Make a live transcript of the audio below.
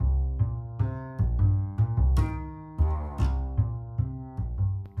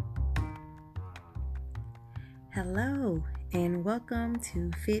Hello and welcome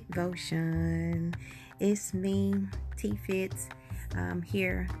to Fit Votion. It's me, T Fits.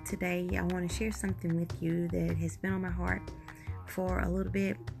 Here today. I want to share something with you that has been on my heart for a little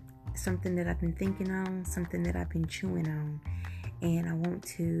bit. Something that I've been thinking on, something that I've been chewing on. And I want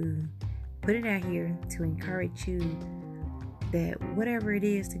to put it out here to encourage you that whatever it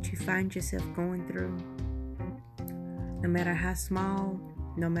is that you find yourself going through, no matter how small,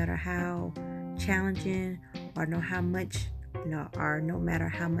 no matter how challenging, or no matter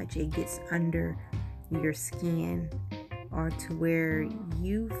how much it gets under your skin, or to where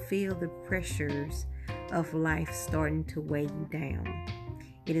you feel the pressures of life starting to weigh you down,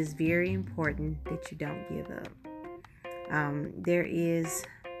 it is very important that you don't give up. There is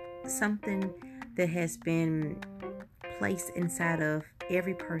something that has been placed inside of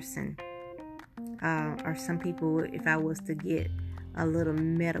every person, or some people, if I was to get a little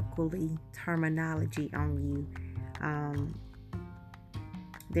medically terminology on you,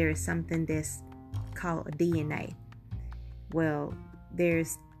 there is something that's called a DNA. Well,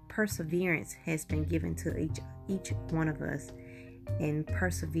 there's perseverance has been given to each one of us, and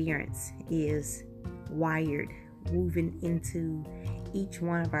perseverance is wired, woven into each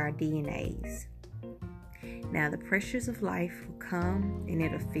one of our DNAs. Now, the pressures of life will come and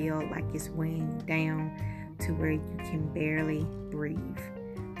it'll feel like it's weighing you down to where you can barely breathe,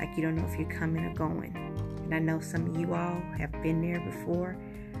 like you don't know if you're coming or going. And I know some of you all have been there before.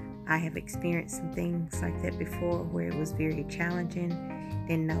 I have experienced some things like that before where it was very challenging,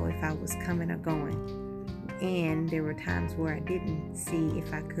 didn't know if I was coming or going. And there were times where I didn't see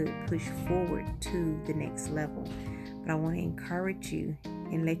if I could push forward to the next level. But I want to encourage you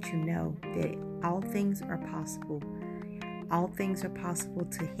and let you know that all things are possible. All things are possible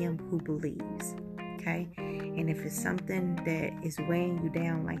to him who believes. Okay? And if it's something that is weighing you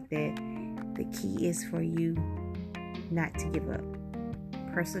down like that, the key is for you not to give up.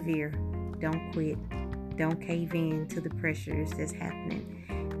 Persevere. Don't quit. Don't cave in to the pressures that's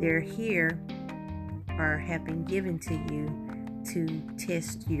happening. They're here or have been given to you to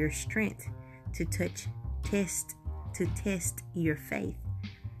test your strength, to test your faith.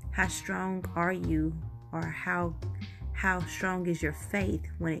 How strong are you, or how strong is your faith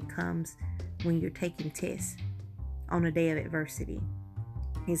when you're taking tests on a day of adversity?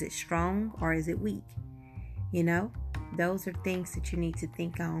 Is it strong or is it weak? Those are things that you need to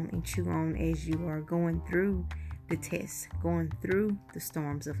think on and chew on as you are going through the tests, going through the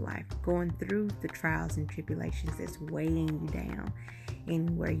storms of life, going through the trials and tribulations that's weighing you down,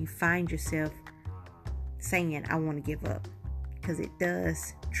 and where you find yourself saying, I want to give up. Because it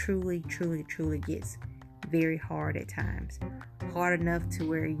does truly gets very hard at times. Hard enough to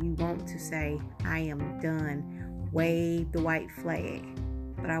where you want to say, I am done. Wave the white flag.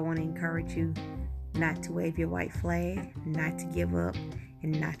 But I want to encourage you not to wave your white flag, not to give up,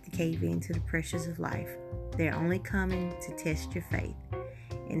 and not to cave into the pressures of life. They're only coming to test your faith.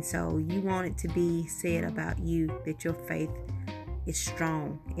 And so you want it to be said about you that your faith is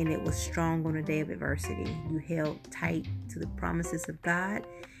strong, and it was strong on a day of adversity. You held tight to the promises of God.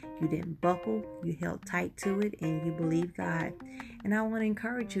 You didn't buckle. You held tight to it, and you believed God. And I want to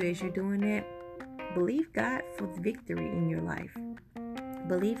encourage you as you're doing that, believe God for the victory in your life.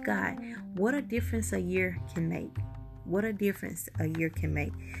 Believe God. What a difference a year can make. What a difference a year can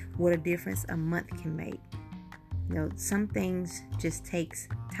make. What a difference a month can make. Some things just takes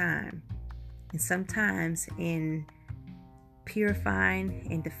time. And sometimes in purifying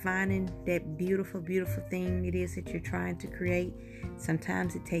and defining that beautiful thing it is that you're trying to create,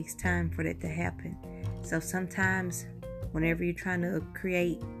 sometimes it takes time for that to happen. So sometimes whenever you're trying to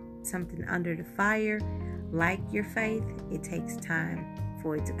create something under the fire, like your faith, it takes time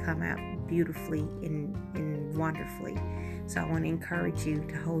for it to come out beautifully and wonderfully. So I want to encourage you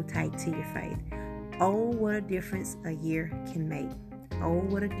to hold tight to your faith. Oh, what a difference a year can make. Oh,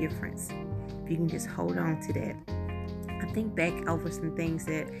 what a difference if you can just hold on to that. I think back over some things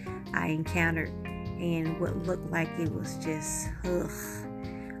that I encountered and what looked like it was just,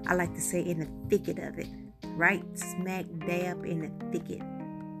 I like to say in the thicket of it, right smack dab in the thicket.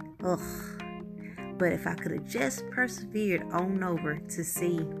 But if I could have just persevered on over to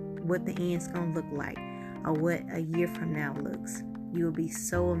see what the end's going to look like, or what a year from now looks, you will be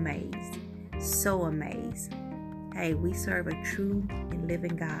so amazed. So amazed. Hey, we serve a true and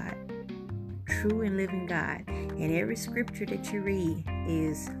living God. True and living God. And every scripture that you read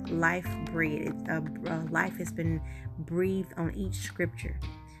is life breathed. Life has been breathed on each scripture.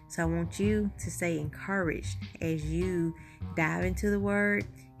 So I want you to stay encouraged as you dive into the word,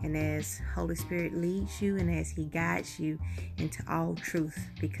 and as Holy Spirit leads you, and as He guides you into all truth,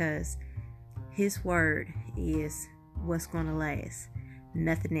 because His word is what's going to last.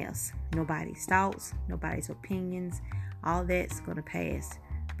 Nothing else. Nobody's thoughts, nobody's opinions, all that's going to pass.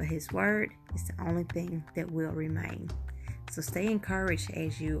 But His word is the only thing that will remain. So stay encouraged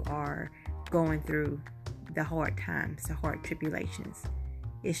as you are going through the hard times, the hard tribulations.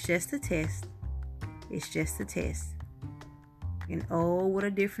 It's just a test. It's just a test. And oh, what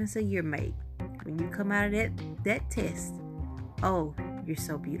a difference a year made. When you come out of that test, oh, you're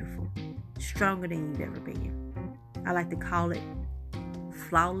so beautiful. Stronger than you've ever been. I like to call it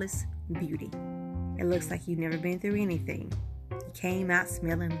flawless beauty. It looks like you've never been through anything. You came out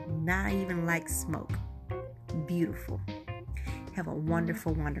smelling not even like smoke. Beautiful. Have a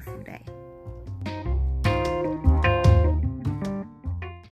wonderful, wonderful day.